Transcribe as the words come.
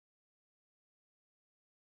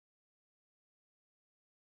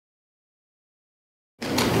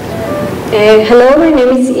Hello, my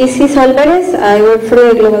name is Isis Alvarez. I work for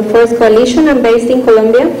the Global Forest Coalition. I'm based in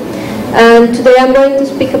Colombia. And today I'm going to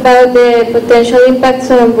speak about the potential impacts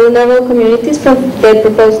on vulnerable communities from the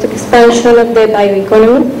proposed expansion of the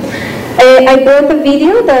bioeconomy. I brought a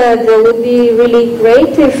video that would be really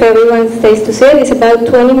great if everyone stays to see it. It's about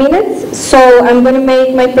 20 minutes. So I'm going to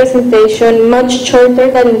make my presentation much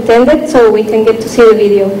shorter than intended so we can get to see the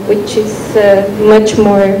video, which is much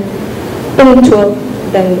more punctual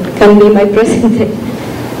than can be my presentation.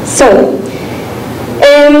 So,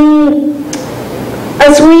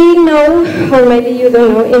 as we know, or maybe you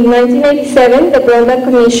don't know, in 1987 the Brundtland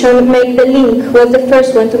Commission made the link, was the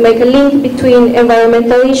first one to make a link between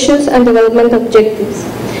environmental issues and development objectives.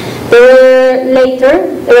 There were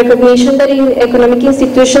later the recognition that in economic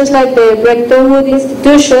institutions like the Bretton Woods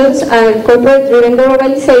institutions and corporate-driven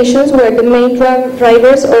globalizations were the main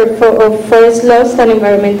drivers of forest loss and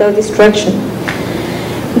environmental destruction.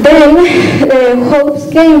 Then the hopes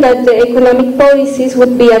came that the economic policies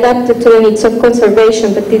would be adapted to the needs of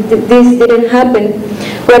conservation, but this didn't happen.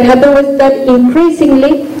 What happened was that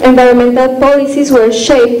increasingly environmental policies were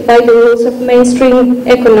shaped by the rules of mainstream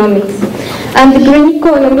economics. And the green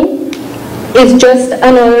economy is just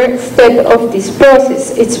another step of this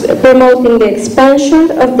process. It's promoting the expansion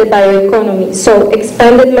of the bioeconomy, so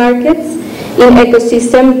expanded markets in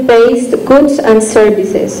ecosystem-based goods and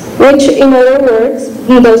services, which in other words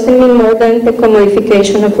doesn't mean more than the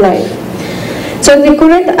commodification of life. So the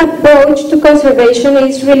current approach to conservation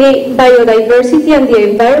is really biodiversity and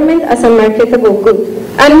the environment as a marketable good.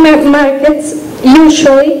 And markets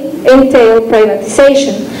usually entail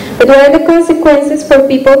privatization. But what are the consequences for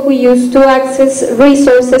people who used to access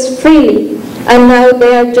resources freely and now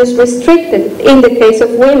they are just restricted in the case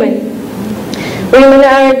of women? Women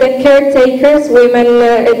are the caretakers, women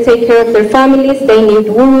take care of their families, they need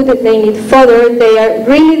wood, they need fodder, they are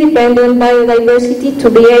really dependent on biodiversity to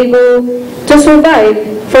be able to survive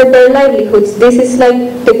for their livelihoods. This is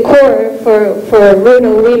like the core for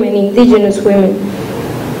rural women, indigenous women.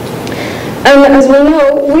 And as we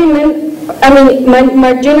know, women,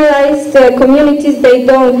 marginalized communities, they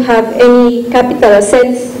don't have any capital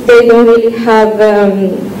assets, they don't really have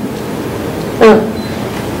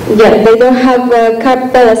they don't have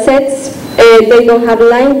capital assets, they don't have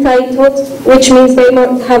land titles, which means they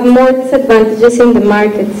have more disadvantages in the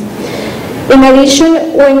markets. In addition,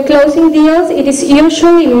 when closing deals, it is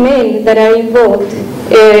usually men that are involved,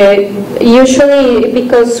 usually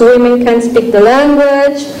because women can't speak the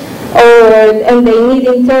language and they need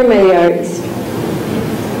intermediaries.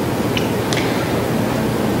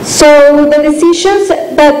 So the decisions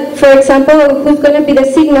that, for example, who's going to be the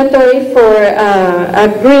signatory for a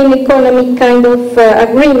green economy kind of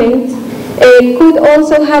agreement could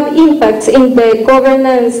also have impacts in the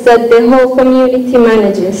governance that the whole community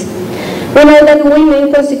manages. We know that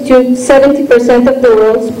women constitute 70% of the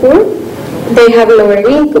world's poor. They have lower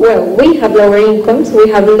income. Well, we have lower incomes. We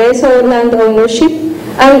have less land ownership.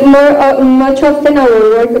 And much often our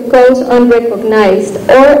work goes unrecognized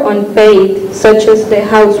or unpaid, such as the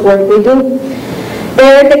housework we do.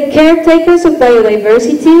 They are the caretakers of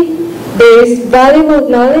biodiversity. There is valuable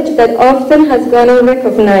knowledge that often has gone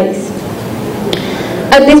unrecognized.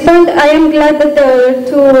 At this point, I am glad that the other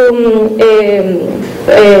two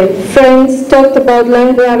friends talked about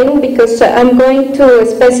land grabbing, because I'm going to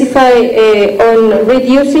specify on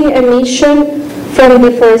reducing emission from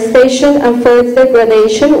deforestation and forest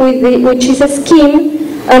degradation, which is a scheme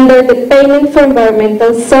under the Payment for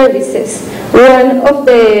Environmental Services, one of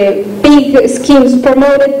the big schemes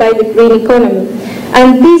promoted by the green economy.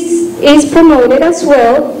 And this is promoted as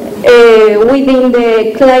well within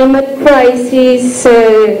the climate crisis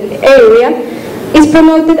area, is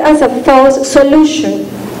promoted as a false solution.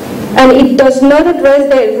 And it does not address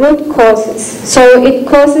the root causes. So it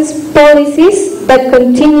causes policies that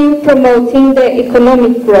continue promoting the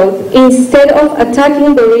economic growth instead of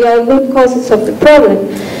attacking the real root causes of the problem.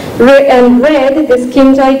 And RED, the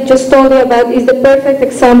schemes I just told you about, is the perfect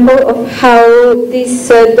example of how this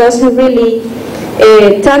doesn't really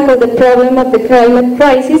tackle the problem of the climate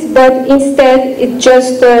crisis, but instead it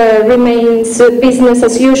just remains business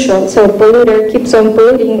as usual. So polluter keeps on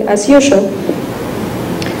polluting as usual.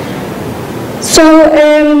 So,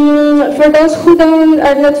 for those who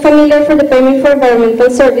are not familiar for the payment for environmental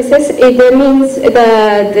services, it means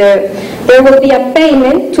that there will be a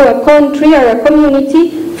payment to a country or a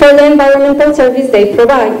community for the environmental service they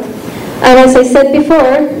provide. And as I said before,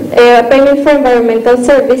 a payment for environmental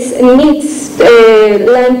service needs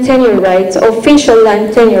land tenure rights, official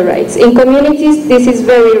land tenure rights. In communities, this is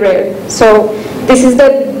very rare. So this is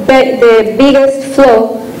the biggest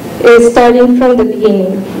flaw starting from the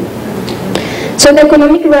beginning. So the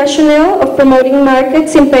economic rationale of promoting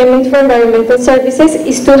markets in payment for environmental services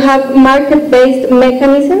is to have market-based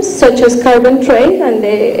mechanisms such as carbon trade and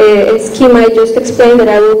the scheme I just explained that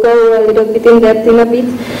I will go a little bit in depth in a bit.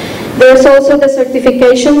 There's also the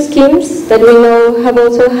certification schemes that we know have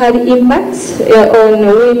also had impacts on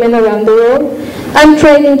women around the world, and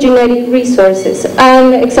trade in genetic resources,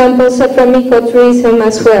 and examples from ecotourism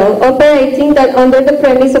as well, operating that under the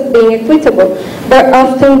premise of being equitable, but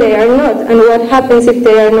often they are not, and what happens if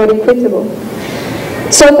they are not equitable?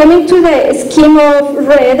 So coming to the scheme of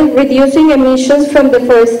RED, reducing emissions from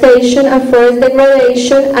deforestation and forest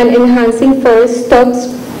degradation and enhancing forest stocks,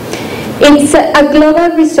 it's a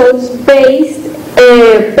global results-based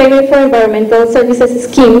payment for environmental services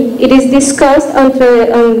scheme. It is discussed under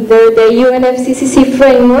the UNFCCC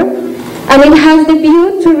framework, and it has the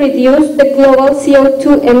view to reduce the global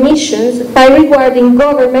CO2 emissions by rewarding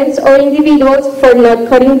governments or individuals for not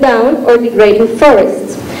cutting down or degrading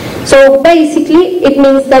forests. So basically, it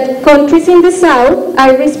means that countries in the south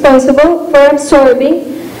are responsible for absorbing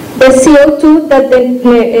the CO2 that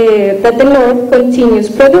the north continues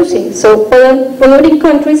producing. So polluting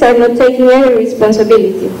countries are not taking any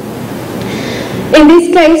responsibility. In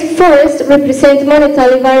this case, forests represent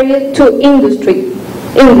monetary value to industries,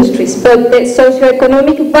 but the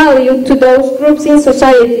socioeconomic value to those groups in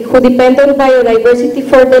society who depend on biodiversity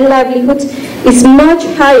for their livelihoods is much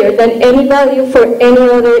higher than any value for any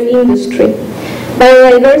other industry.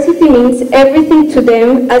 Biodiversity means everything to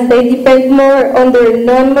them as they depend more on their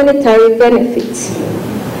non-monetary benefits.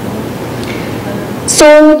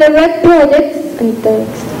 So the RED project,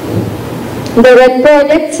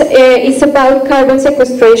 is about carbon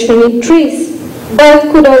sequestration in trees, but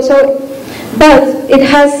it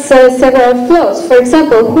has several flaws. For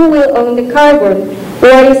example, who will own the carbon?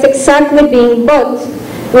 What is exactly being bought?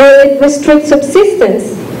 Will it restrict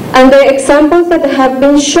subsistence? And the examples that have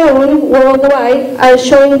been shown worldwide are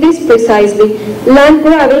showing this precisely. Land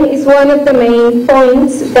grabbing is one of the main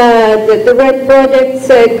points that the RED projects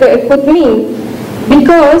could mean,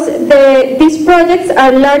 because these projects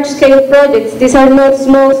are large-scale projects. These are not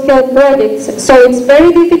small-scale projects. So it's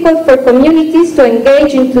very difficult for communities to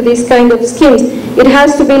engage into these kind of schemes. It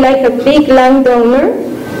has to be like a big landowner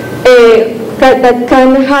that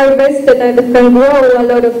can harvest, that can grow a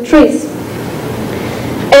lot of trees.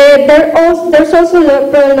 There's also a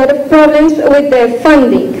lot of problems with the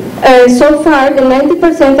funding. So far, the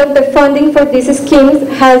 90% of the funding for these schemes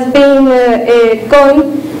has been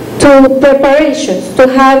gone to preparations, to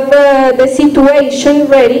have the situation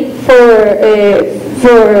ready for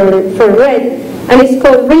RED, and it's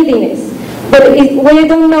called readiness. But we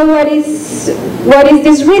don't know what is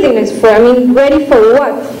this readiness for. I mean, ready for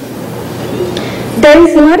what? There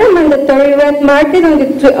is not a mandatory RED market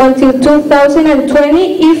until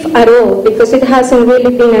 2020, if at all, because it hasn't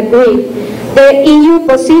really been agreed. The EU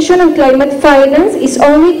position on climate finance is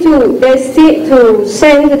only to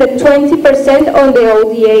send the 20% on the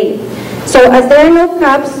ODA. So as there are no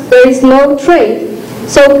caps, there is no trade.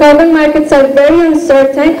 So carbon markets are very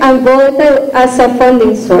uncertain and volatile as a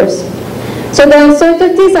funding source. So the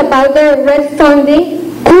uncertainties about the RED funding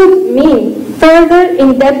could mean further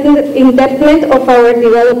indebtment of our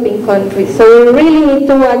developing countries. So we really need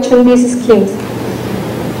to watch on these schemes.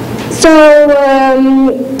 So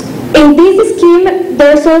in this scheme,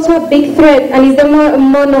 there's also a big threat, and it's the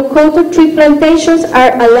monoculture tree plantations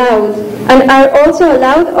are allowed, and are also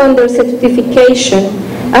allowed under certification.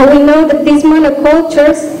 And we know that these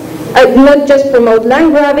monocultures not just promote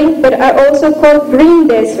land grabbing, but are also called green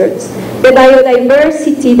deserts. The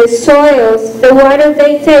biodiversity, the soils, the water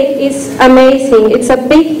they take is amazing. It's a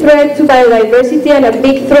big threat to biodiversity and a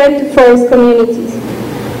big threat to forest communities.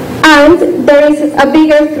 And there is a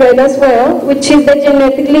bigger threat as well, which is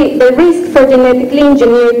the risk for genetically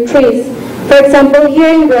engineered trees. For example,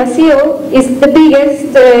 here in Brazil is the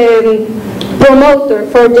biggest promoter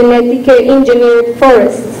for genetically engineered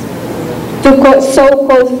forests.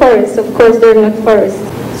 So-called forests, of course they're not forests.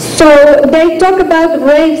 So they talk about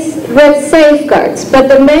RED safeguards, but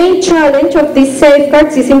the main challenge of these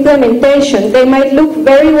safeguards is implementation. They might look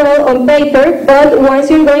very well on paper, but once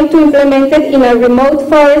you're going to implement it in a remote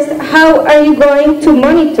forest, how are you going to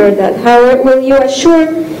monitor that? How will you assure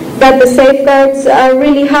that the safeguards are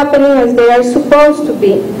really happening as they are supposed to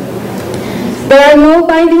be? There are no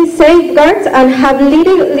binding safeguards and have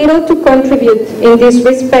little to contribute in this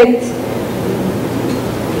respect.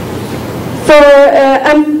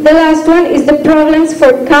 And the last one is the problems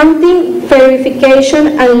for counting,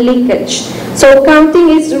 verification, and leakage. So counting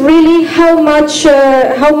is really how much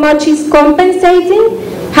is compensating,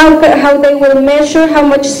 how they will measure how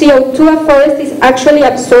much CO2 a forest is actually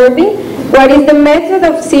absorbing. What is the method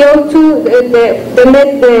of CO2, the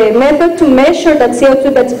method to measure that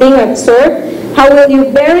CO2 that's being absorbed? How will you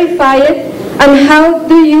verify it? And how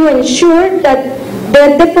do you ensure that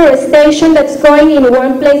the deforestation that's going in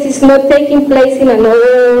one place is not taking place in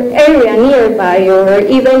another area nearby, or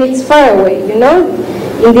even it's far away, you know?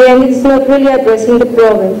 In the end, it's not really addressing the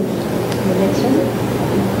problem.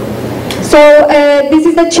 So this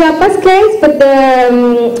is the Chiapas case, but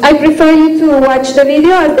I prefer you to watch the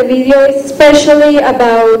video, as the video is especially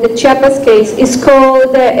about the Chiapas case. It's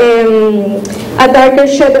called A Darker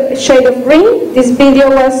Shade of Green. This video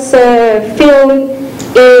was filmed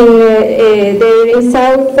in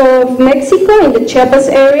south of Mexico, in the Chiapas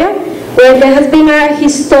area, where there has been a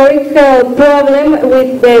historical problem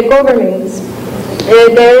with the governments.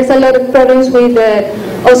 There is a lot of problems with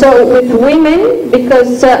also with women,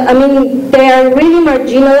 because I mean, they are really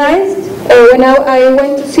marginalized. When I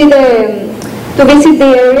went to visit the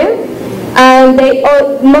area, and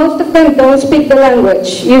most of them don't speak the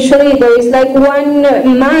language. Usually there is like one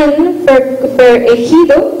man per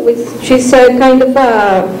ejido, which is a kind of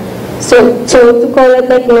a, so to call it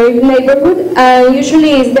like neighborhood, and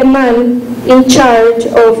usually is the man in charge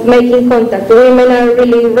of making contact. The women are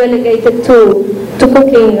really relegated to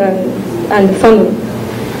cooking and family.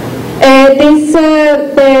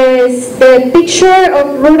 The picture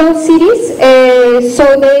of rural cities,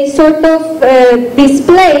 so they sort of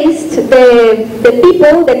displaced the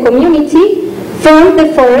people, the community, from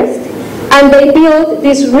the forest, and they built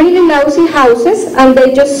these really lousy houses, and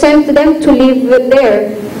they just sent them to live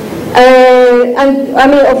there. And I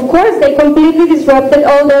mean, of course, they completely disrupted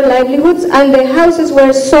all their livelihoods, and the houses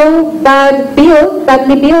were so badly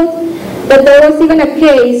built, but there was even a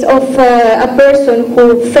case of a person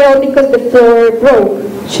who fell because the floor broke.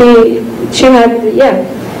 She had, yeah.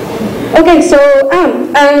 Okay, so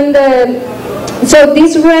so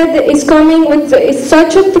this red is coming with, it's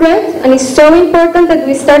such a threat, and it's so important that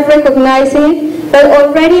we start recognizing it, that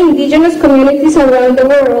already indigenous communities around the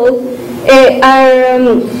world are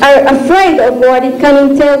afraid of what it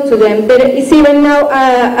can entail to them. There is even now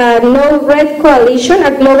a No-Red Coalition,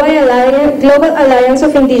 a global alliance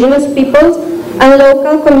of indigenous peoples and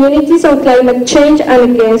local communities on climate change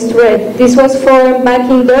and against red. This was formed back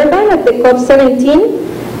in Durban at the COP17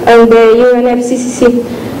 and the UNFCCC.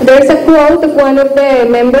 There's a quote of one of the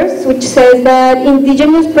members which says that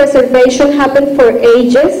indigenous preservation happened for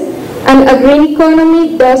ages, and a green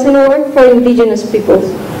economy doesn't work for indigenous peoples.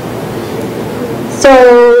 So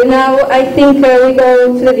now I think we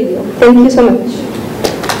go to the video. Thank you so much.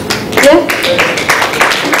 Yeah?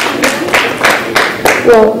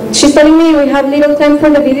 Well, she's telling me we have little time for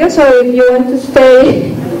the video, so if you want to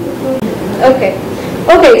stay. Okay.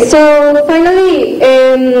 Okay, so finally,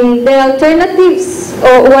 the alternatives,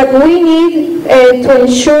 or what we need to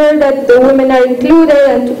ensure that the women are included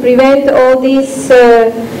and to prevent all these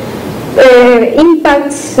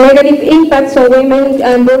impacts, negative impacts on women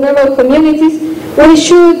and vulnerable communities, we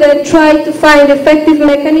should try to find effective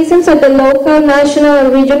mechanisms at the local, national,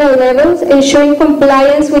 and regional levels, ensuring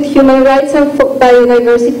compliance with human rights and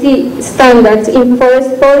biodiversity standards in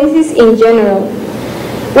forest policies in general.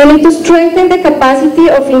 We need to strengthen the capacity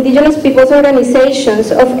of indigenous peoples'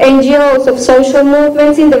 organizations, of NGOs, of social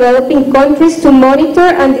movements in developing countries to monitor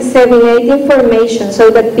and disseminate information so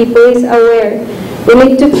that people is aware. We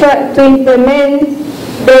need to try to implement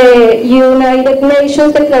the United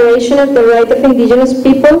Nations Declaration of the Rights of Indigenous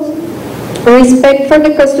Peoples, respect for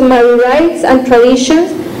the customary rights and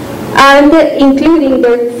traditions, and including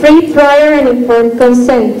their free, prior, and informed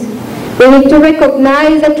consent. We need to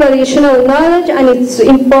recognize the traditional knowledge and its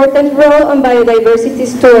important role on biodiversity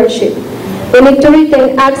stewardship. We need to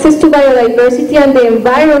retain access to biodiversity and the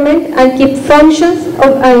environment and keep functions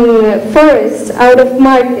of forests out of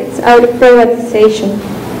markets, out of privatization.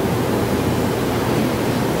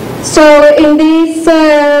 So in this,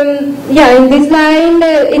 in this line,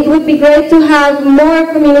 it would be great to have more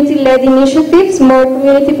community-led initiatives, more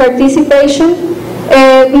community participation.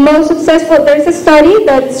 Most successful, there's a study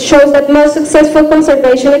that shows that most successful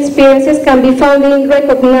conservation experiences can be found in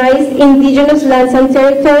recognized indigenous lands and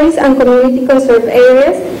territories and community conserved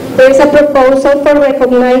areas. There is a proposal for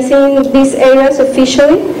recognizing these areas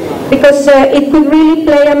officially because it could really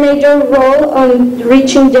play a major role on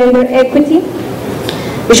reaching gender equity.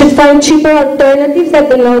 We should find cheaper alternatives that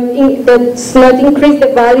does not increase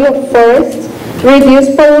the value of forests,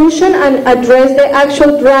 reduce pollution, and address the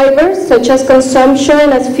actual drivers such as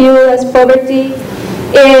consumption, as fuel, as poverty.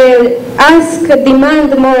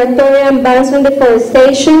 Demand moratorium bans on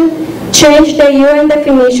deforestation, change the UN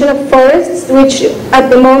definition of forests, which at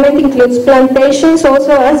the moment includes plantations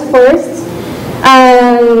also as forests,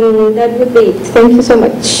 And that would be it. Thank you so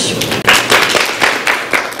much.